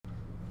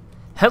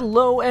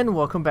Hello and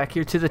welcome back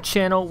here to the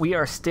channel. We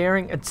are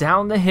staring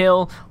down the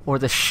hill or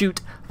the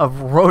chute of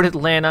Road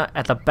Atlanta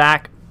at the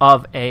back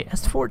of a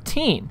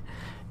S14,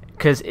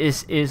 because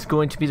this is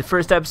going to be the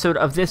first episode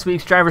of this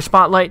week's Driver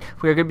Spotlight.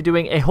 We are going to be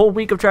doing a whole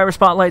week of Driver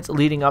Spotlights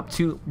leading up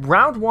to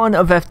round 1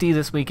 of FD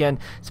this weekend.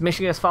 So make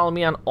sure you guys follow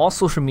me on all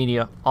social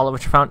media, all of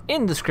which are found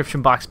in the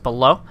description box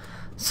below.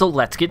 So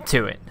let's get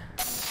to it.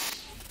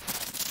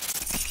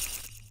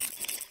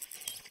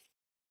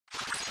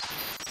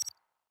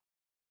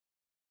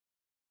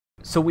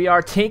 So we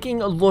are taking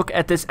a look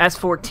at this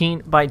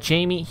S14 by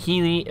Jamie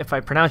Healy. If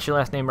I pronounce your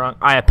last name wrong,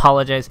 I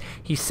apologize.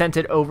 He sent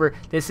it over.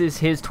 This is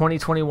his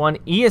 2021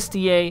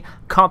 ESDA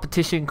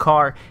competition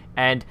car.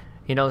 And,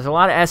 you know, there's a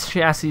lot of S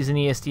chassis in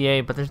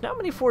ESDA, but there's not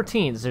many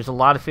 14s. There's a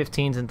lot of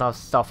 15s and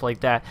stuff like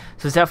that.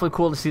 So it's definitely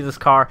cool to see this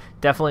car.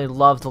 Definitely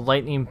love the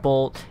lightning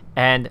bolt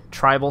and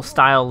tribal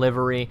style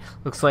livery.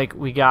 Looks like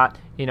we got,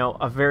 you know,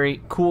 a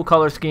very cool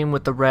color scheme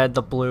with the red,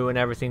 the blue, and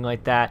everything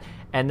like that.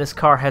 And this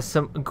car has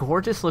some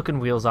gorgeous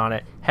looking wheels on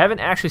it. Haven't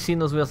actually seen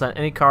those wheels on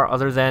any car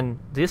other than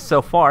this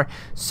so far.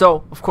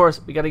 So, of course,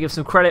 we got to give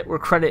some credit where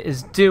credit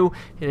is due.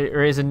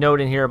 There is a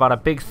note in here about a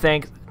big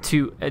thanks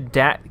to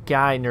that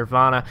guy,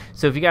 Nirvana.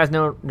 So if you guys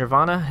know,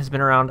 Nirvana has been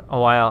around a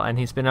while, and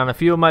he's been on a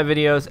few of my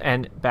videos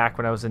and back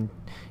when I was in,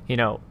 you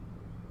know,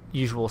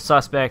 Usual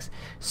Suspects.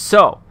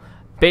 So,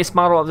 base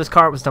model of this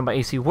car was done by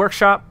AC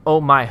Workshop.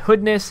 Oh my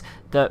hoodness.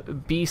 The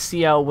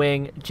BCL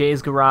wing,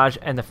 Jay's Garage,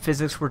 and the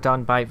physics were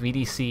done by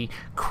VDC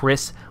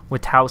Chris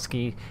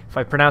Witowski. If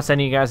I pronounce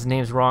any of you guys'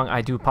 names wrong,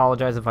 I do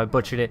apologize if I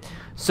butchered it.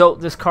 So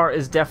this car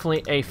is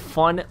definitely a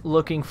fun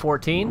looking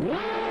 14.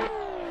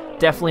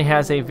 Definitely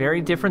has a very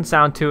different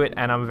sound to it,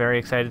 and I'm very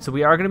excited. So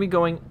we are going to be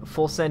going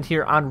full send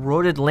here on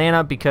Road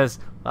Atlanta because,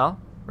 well,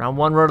 round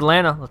 1 Road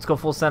Atlanta. Let's go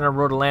full send on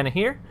Road Atlanta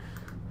here.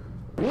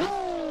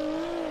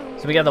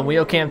 So we got the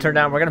wheel cam turned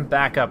down. We're going to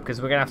back up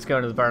because we're going to have to go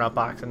into the burnout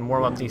box and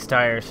warm up these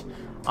tires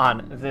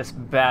on this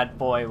bad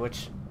boy,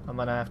 which I'm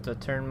going to have to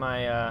turn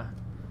my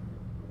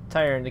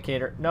tire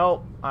indicator.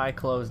 No, I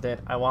closed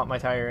it. I want my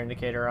tire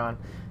indicator on.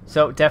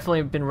 So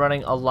definitely been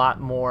running a lot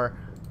more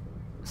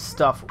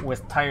stuff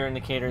with tire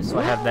indicators, so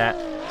I have that.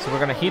 So we're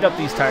going to heat up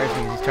these tires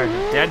because these tires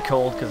are dead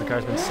cold because the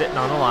car's been sitting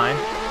on the line.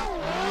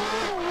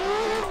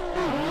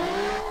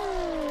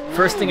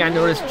 First thing I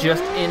noticed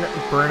just in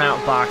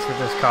burnout box with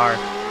this car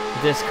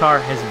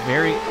has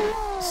very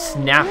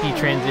snappy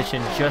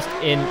transition just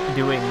in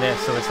doing this,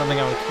 so it's something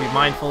I want to be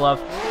mindful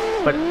of.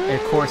 But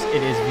of course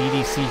it is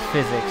VDC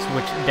physics,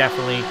 which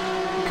definitely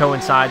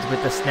coincides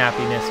with the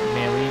snappiness.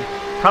 Man, we're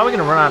probably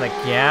going to run out of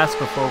gas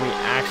before we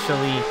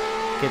actually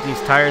get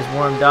these tires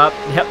warmed up.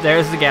 Yep,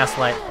 there's the gas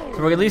light.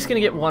 So we're at least going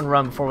to get one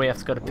run before we have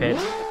to go to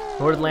pits.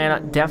 Road Atlanta,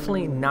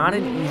 definitely not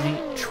an easy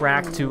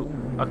track to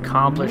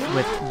accomplish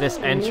with this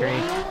entry,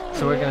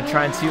 so we're going to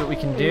try and see what we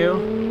can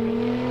do.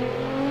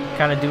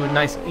 Kind of do a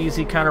nice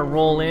easy kind of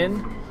roll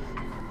in.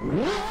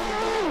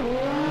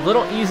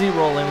 Little easy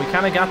roll in. We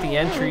kind of got the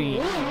entry,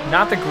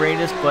 not the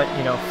greatest, but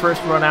you know,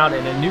 first run out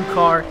in a new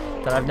car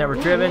that I've never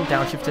driven.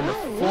 Downshift into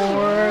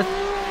 4th.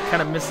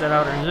 Kind of missed that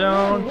outer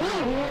zone.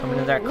 Coming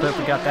to that clip,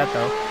 we got that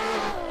though.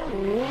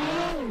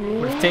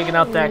 Would have taken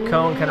out that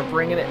cone, kind of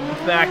bringing it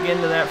back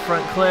into that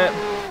front clip.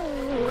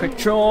 Quick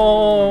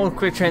troll,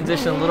 quick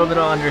transition, a little bit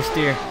of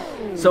understeer.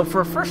 So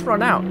for a first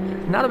run out,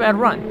 not a bad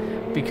run.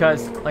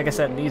 Because, like I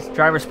said, these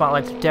driver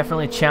spotlights are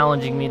definitely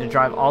challenging me to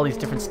drive all these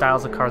different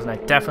styles of cars, and I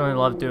definitely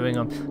love doing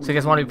them. So if you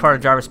guys want to be part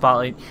of Driver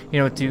Spotlight, you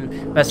know, to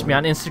message me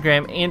on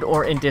Instagram and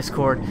or in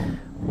Discord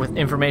with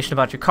information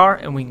about your car,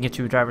 and we can get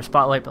you a driver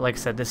spotlight. But like I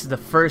said, this is the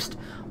first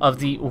of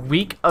the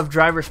week of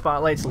driver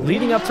spotlights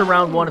leading up to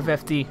round 1 of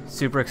FD.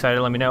 Super excited.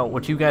 Let me know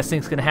what you guys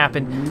think is going to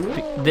happen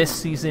this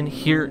season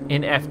here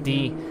in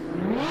FD.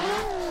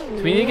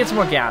 So we need to get some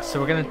more gas,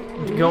 so we're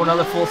going to go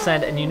another full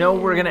send, and you know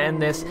we're going to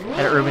end this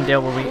at Urbandale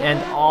where we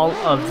end all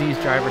of these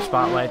driver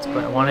spotlights,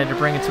 but I wanted to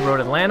bring it to Road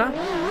Atlanta.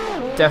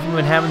 Definitely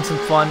been having some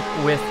fun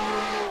with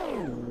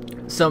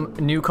some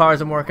new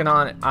cars I'm working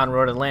on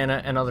Road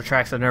Atlanta and other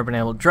tracks I've never been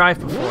able to drive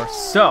before.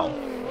 So,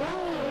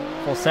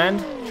 full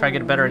send, try to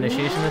get a better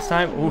initiation this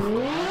time.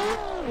 Ooh.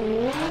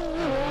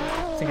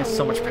 I think it's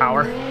so much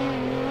power.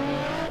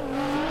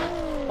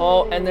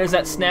 Oh, and there's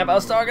that snap I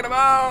was talking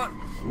about.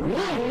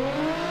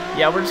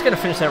 Yeah, we're just going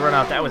to finish that run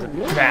out. That was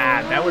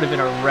bad. That would have been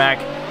a wreck.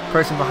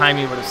 Person behind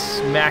me would have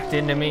smacked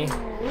into me.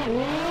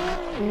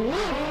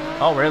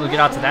 Oh, we're able to get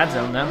out to that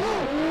zone then.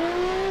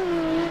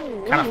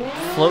 Kind of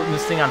floating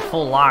this thing on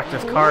full lock.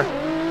 This car,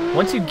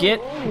 once you get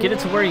it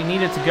to where you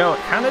need it to go, it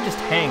kind of just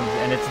hangs.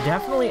 And it's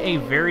definitely a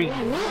very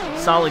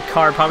solid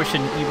car. Probably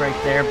shouldn't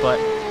e-brake there, but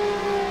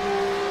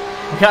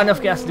we got enough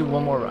gas to do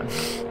one more run.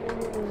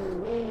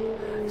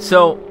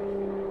 So,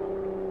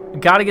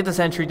 got to get this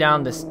entry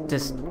down. This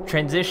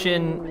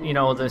transition, you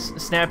know, this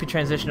snappy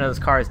transition of this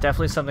car is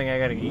definitely something I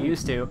got to get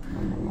used to.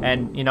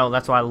 And, you know,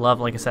 that's why I love,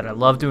 like I said, I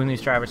love doing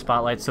these driver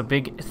spotlights. So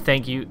big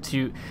thank you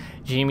to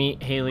Jamie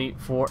Healy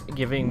for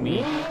giving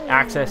me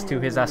access to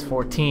his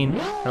S14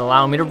 and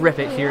allowing me to rip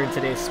it here in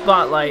today's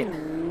spotlight.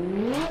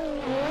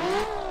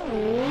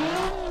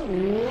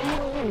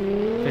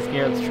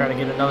 gear. Let's try to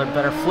get another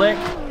better flick.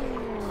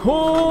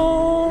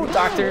 Oh,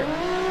 doctor.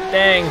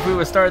 Dang, if we would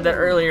have started that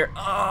earlier,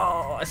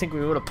 oh, I think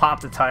we would have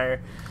popped the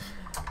tire.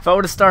 If I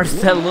would have started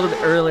that a little bit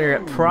earlier,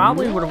 it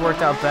probably would have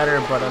worked out better,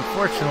 but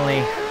unfortunately,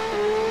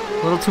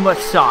 a little too much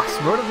sauce.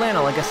 Road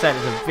Atlanta, like I said,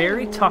 is a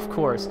very tough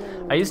course.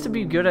 I used to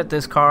be good at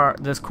this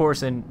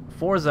course in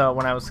Forza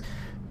when I was,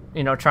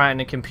 you know, trying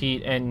to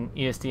compete in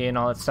ESDA and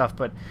all that stuff,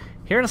 but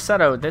here in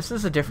Assetto, this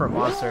is a different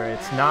monster.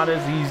 It's not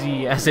as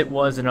easy as it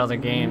was in other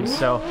games,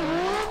 so...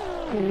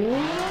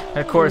 And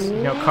of course,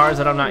 you know, cars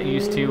that I'm not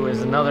used to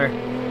is another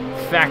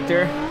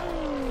factor.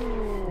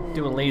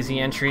 Do a lazy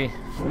entry.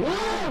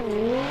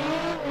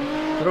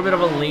 A little bit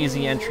of a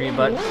lazy entry,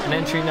 but an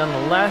entry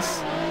nonetheless.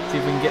 See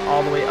if we can get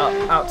all the way up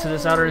out to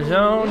this outer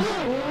zone.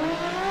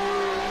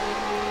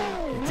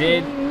 It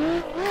did.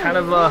 Kind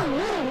of a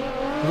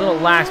little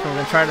lax, but we're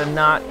going to try to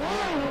not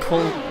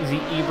pull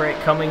the e-brake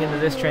coming into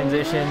this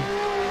transition.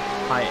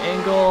 High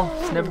angle,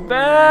 snap it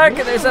back,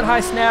 and there's that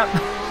high snap.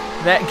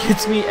 That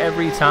gets me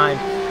every time.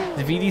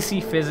 The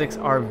VDC physics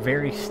are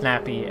very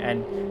snappy,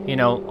 and you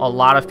know, a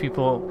lot of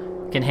people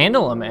can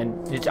handle them,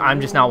 and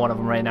I'm just not one of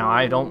them right now.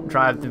 I don't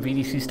drive the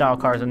VDC style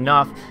cars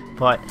enough,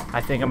 but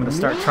I think I'm going to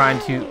start trying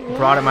to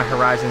broaden my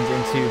horizons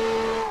into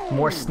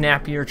more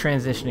snappier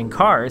transitioning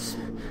cars,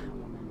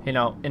 you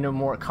know, into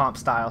more comp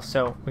style.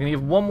 So we're going to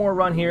give one more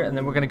run here, and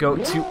then we're going to go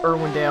to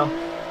Irwindale,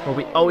 where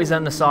we always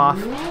end this off.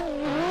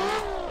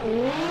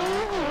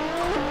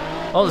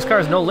 Oh, this car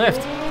has no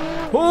lift.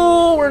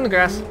 Oh, we're in the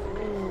grass.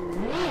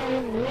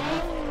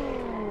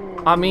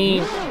 I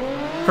mean,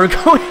 for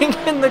going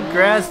in the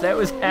grass, that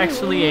was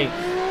actually a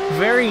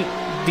very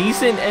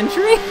decent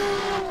entry.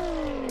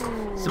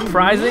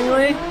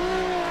 Surprisingly.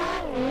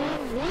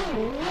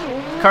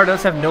 The car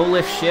does have no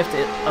lift shift,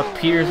 it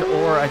appears,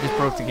 or I just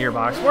broke the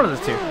gearbox. One of the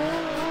two.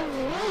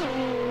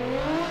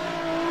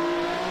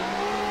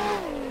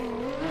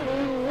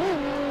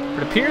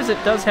 It appears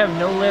it does have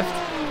no lift.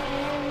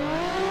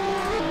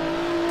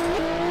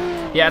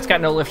 Yeah, it's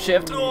got no lift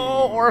shift,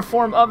 or a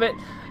form of it.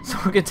 So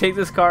we're going to take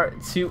this car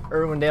to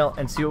Irwindale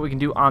and see what we can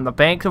do on the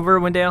bank of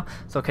Irwindale.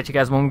 So I'll catch you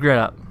guys when we get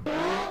up.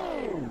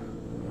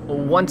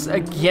 Once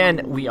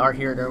again, we are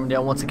here at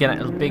Irwindale. Once again,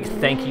 a big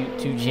thank you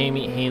to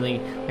Jamie Healy.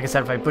 Like I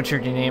said, if I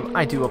butchered your name,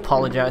 I do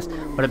apologize.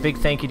 But a big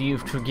thank you to you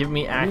for giving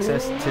me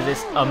access to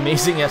this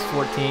amazing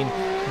S14.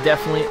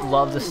 Definitely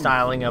love the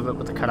styling of it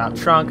with the cutout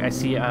trunk. I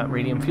see a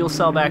radium fuel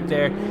cell back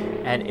there,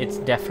 and it's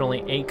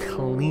definitely a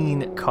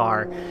clean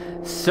car.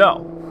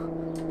 So,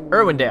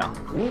 Irwindale.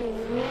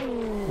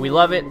 We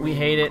love it, we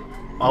hate it,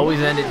 always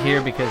end it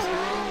here because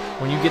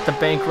when you get the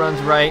bank runs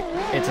right,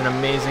 it's an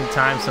amazing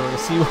time. So we're going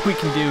to see what we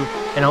can do,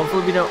 and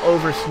hopefully we don't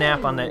over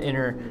snap on that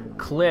inner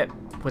clip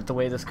with the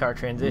way this car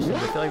transitions.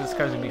 I feel like this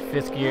car's going to be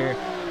 5th gear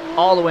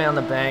all the way on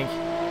the bank.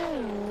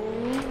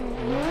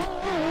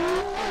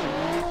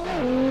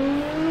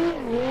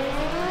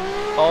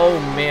 Oh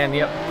man,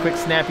 yep, quick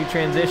snappy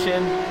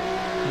transition,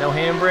 no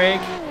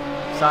handbrake,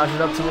 massage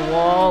it up to the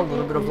wall, a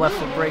little bit of left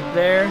foot brake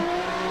there.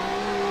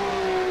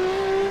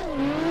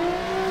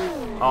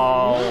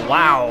 Oh,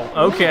 wow.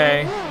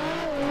 Okay.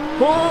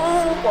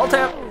 Oh, wall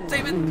tap.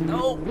 Save it.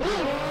 No.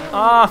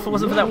 Ah, if it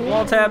wasn't for that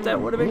wall tap, that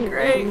would have been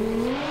great.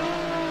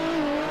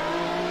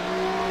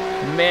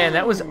 Man,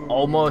 that was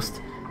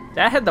almost...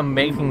 That had the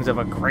makings of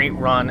a great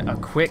run. A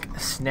quick,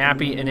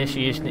 snappy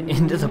initiation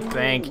into the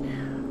bank.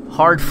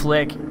 Hard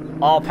flick.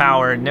 All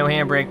power. No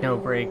handbrake, no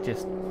brake.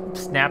 Just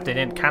snapped it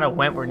in. Kind of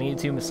went where it needed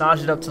to.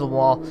 Massaged it up to the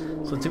wall.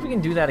 So let's see if we can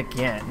do that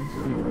again.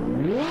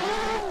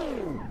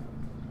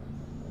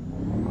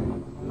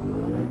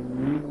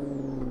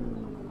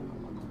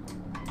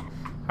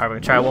 Alright, we're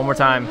going to try it one more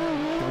time.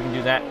 If we can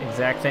do that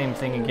exact same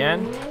thing again.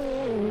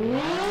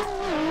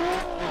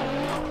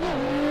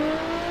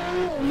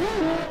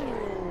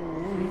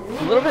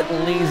 A little bit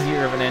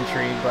lazier of an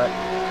entry, but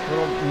a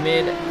little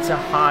mid to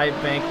high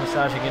bank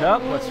massaging it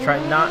up. Let's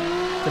try not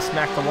to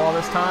smack the wall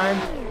this time.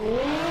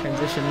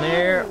 Transition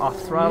there, off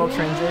throttle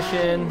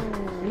transition.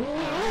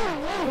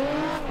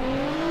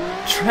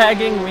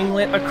 Dragging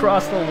winglet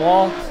across the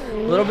wall.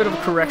 A little bit of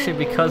a correction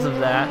because of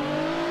that.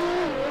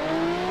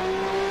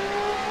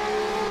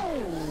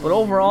 But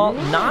overall,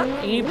 not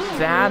a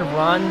bad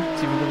run.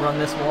 See if we can run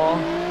this wall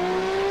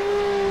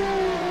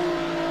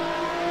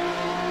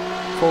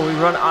before we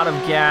run out of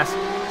gas.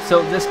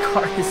 So this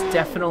car is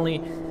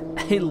definitely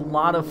a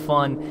lot of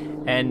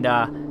fun, and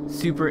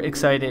super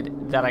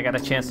excited that I got a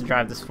chance to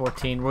drive this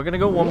 14. We're gonna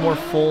go one more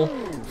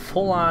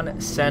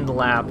full-on send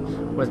lap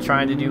with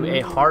trying to do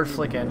a hard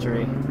flick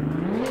entry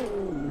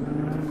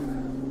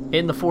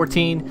in the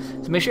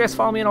 14. So make sure you guys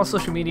follow me on all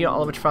social media,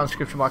 all of which are found in the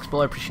description box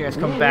below. I appreciate you guys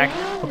coming back.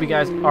 Hope you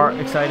guys are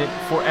excited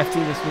for FT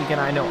this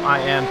weekend. I know I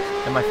am,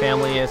 and my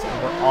family is,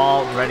 and we're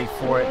all ready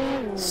for it.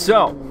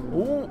 So,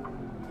 we're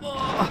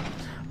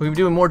going to be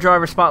doing more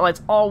driver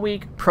spotlights all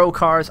week, pro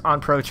cars on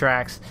pro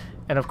tracks,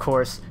 and of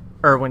course,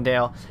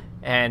 Irwindale.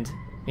 And,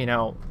 you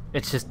know,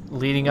 it's just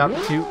leading up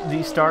to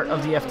the start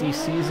of the FD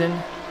season.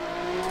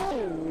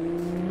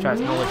 Try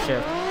this no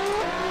shift.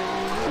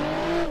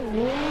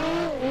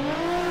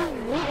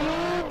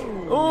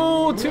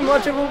 Oh, Oh, too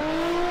much of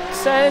a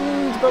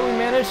send, but we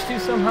managed to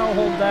somehow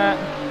hold that.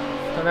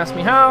 Don't ask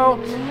me how.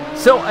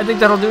 So I think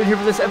that'll do it here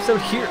for this episode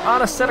here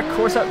on Assetto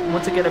Corsa.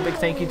 Once again, a big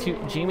thank you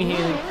to Jamie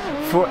Healy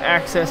for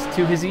access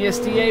to his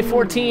ESDA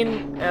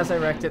 14 as I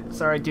wrecked it.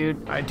 Sorry,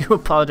 dude. I do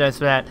apologize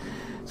for that.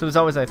 So as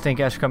always, I thank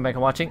you guys for coming back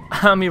and watching.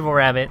 I'm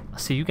EvlRabbit. I'll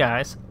see you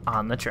guys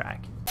on the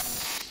track.